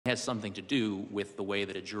has something to do with the way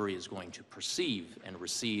that a jury is going to perceive and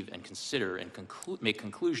receive and consider and make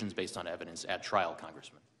conclusions based on evidence at trial,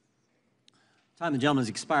 Congressman. Time of the gentleman has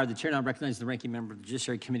expired. The chair now recognizes the ranking member of the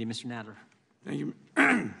Judiciary Committee, Mr. Nadler. Thank you.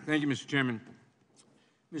 Thank you, Mr. Chairman.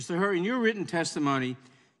 Mr. Hur, in your written testimony,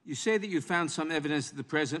 you say that you found some evidence that the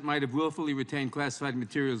President might have willfully retained classified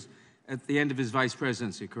materials at the end of his vice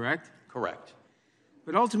presidency, correct? Correct.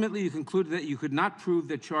 But ultimately, you concluded that you could not prove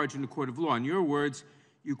that charge in a court of law. In your words,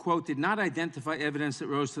 you, quote, did not identify evidence that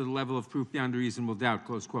rose to the level of proof beyond a reasonable doubt,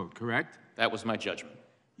 close quote, correct? That was my judgment.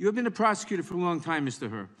 You have been a prosecutor for a long time, Mr.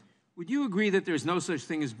 Hur. Would you agree that there's no such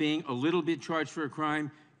thing as being a little bit charged for a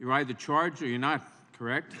crime? You're either charged or you're not,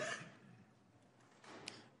 correct?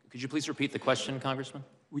 Could you please repeat the question, Congressman?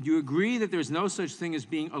 Would you agree that there's no such thing as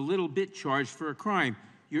being a little bit charged for a crime?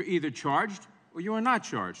 You're either charged or you are not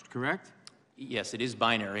charged, correct? Yes, it is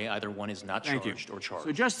binary. Either one is not charged or charged.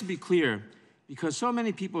 So just to be clear, because so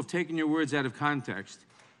many people have taken your words out of context,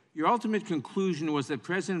 your ultimate conclusion was that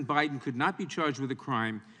President Biden could not be charged with a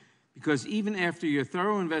crime because even after your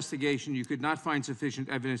thorough investigation, you could not find sufficient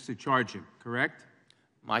evidence to charge him, correct?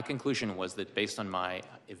 My conclusion was that based on my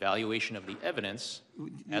evaluation of the evidence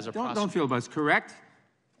as a prosecutor... Don't feel about it, correct?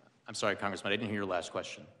 I'm sorry, Congressman, I didn't hear your last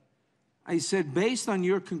question. I said based on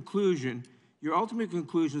your conclusion, your ultimate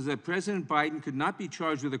conclusion is that President Biden could not be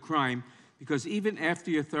charged with a crime because even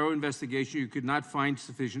after your thorough investigation, you could not find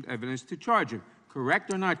sufficient evidence to charge him.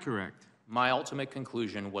 Correct or not correct? My ultimate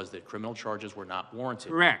conclusion was that criminal charges were not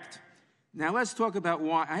warranted. Correct. Now let's talk about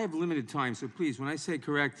why. I have limited time, so please, when I say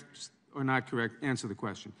correct or not correct, answer the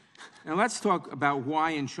question. Now let's talk about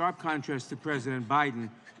why, in sharp contrast to President Biden,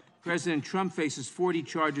 President Trump faces 40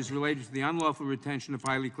 charges related to the unlawful retention of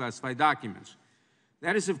highly classified documents.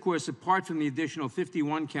 That is, of course, apart from the additional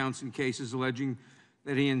 51 counts in cases alleging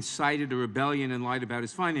that he incited a rebellion and lied about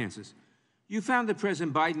his finances. You found that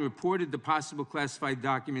President Biden reported the possible classified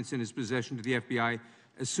documents in his possession to the FBI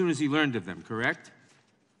as soon as he learned of them, correct?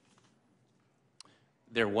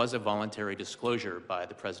 There was a voluntary disclosure by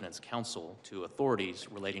the President's counsel to authorities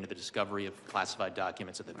relating to the discovery of classified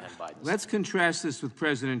documents at the then Biden. Let's contrast this with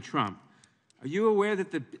President Trump. Are you aware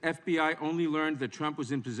that the FBI only learned that Trump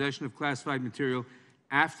was in possession of classified material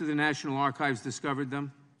after the National Archives discovered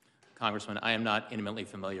them? Congressman, I am not intimately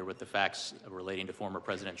familiar with the facts relating to former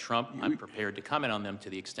President Trump. I'm prepared to comment on them to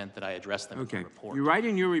the extent that I address them in the report. You write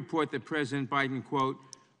in your report that President Biden, quote,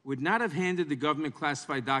 would not have handed the government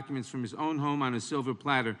classified documents from his own home on a silver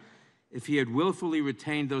platter if he had willfully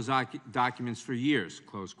retained those documents for years,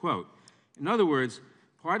 close quote. In other words,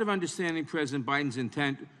 part of understanding President Biden's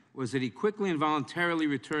intent was that he quickly and voluntarily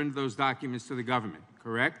returned those documents to the government,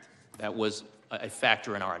 correct? That was a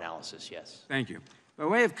factor in our analysis, yes. Thank you. By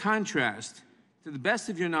way of contrast, to the best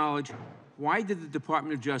of your knowledge, why did the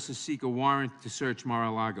Department of Justice seek a warrant to search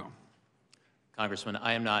Mar-a-Lago? Congressman,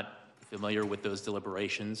 I am not familiar with those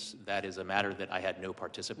deliberations. That is a matter that I had no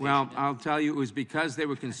participation in. Well, I'll tell you, it was because they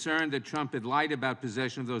were concerned that Trump had lied about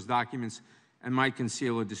possession of those documents and might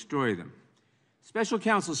conceal or destroy them. Special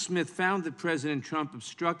Counsel Smith found that President Trump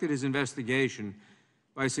obstructed his investigation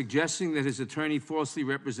by suggesting that his attorney falsely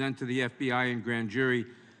represent to the FBI and grand jury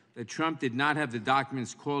that Trump did not have the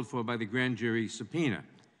documents called for by the grand jury subpoena.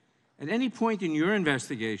 At any point in your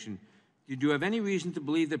investigation, did you have any reason to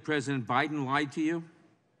believe that President Biden lied to you?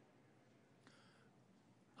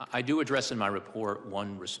 I do address in my report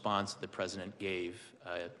one response the President gave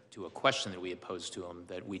to a question that we had posed to him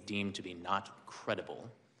that we deemed to be not credible.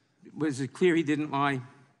 Was it clear he didn't lie?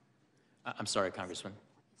 I'm sorry, Congressman.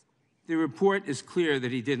 The report is clear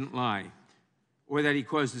that he didn't lie, or that he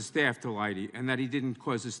caused his staff to lie to you, and that he didn't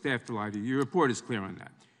cause his staff to lie to you. Your report is clear on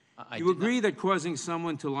that. Do you agree that causing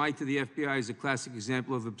someone to lie to the FBI is a classic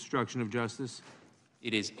example of obstruction of justice?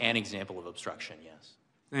 It is an example of obstruction, yes.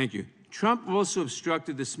 Thank you. Trump also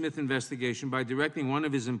obstructed the Smith investigation by directing one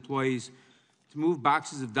of his employees to move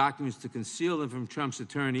boxes of documents to conceal them from Trump's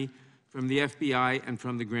attorney, from the FBI, and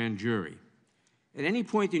from the grand jury. At any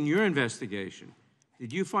point in your investigation,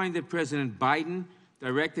 did you find that President Biden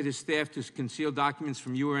directed his staff to conceal documents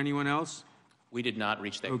from you or anyone else? We did not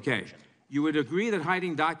reach that conclusion. You would agree that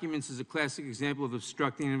hiding documents is a classic example of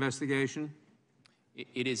obstructing an investigation?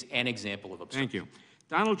 It is an example of obstruction. Thank you.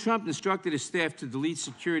 Donald Trump instructed his staff to delete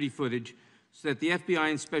security footage so that the FBI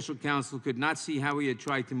and special counsel could not see how he had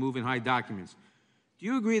tried to move and hide documents. Do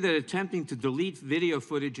you agree that attempting to delete video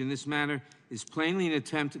footage in this manner is plainly an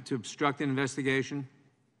attempt to obstruct an investigation?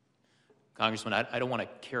 Congressman, I don't want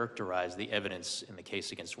to characterize the evidence in the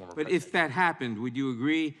case against former But President. if that happened, would you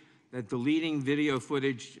agree that deleting video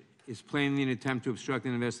footage is plainly an attempt to obstruct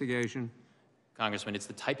an investigation? Congressman, it's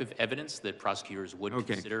the type of evidence that prosecutors would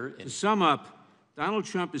consider. To sum up, Donald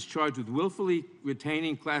Trump is charged with willfully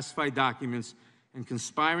retaining classified documents and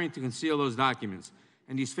conspiring to conceal those documents,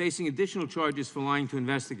 and he's facing additional charges for lying to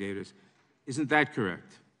investigators. Isn't that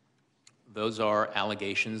correct? Those are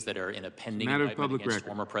allegations that are in a pending matter of indictment public against record.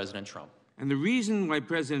 former President Trump. And the reason why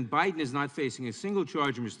President Biden is not facing a single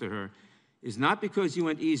charge, Mr. Hur, is not because you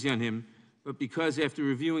went easy on him, but because after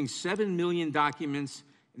reviewing 7 million documents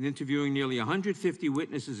and interviewing nearly 150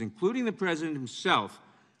 witnesses, including the president himself,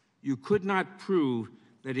 you could not prove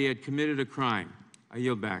that he had committed a crime. I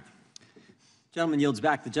yield back. Gentleman yields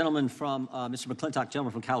back. The gentleman from, Mr. McClintock,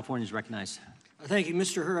 gentleman from California is recognized. Thank you,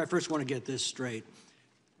 Mr. Hur. I first want to get this straight.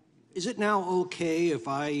 Is it now okay if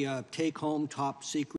I take home top secret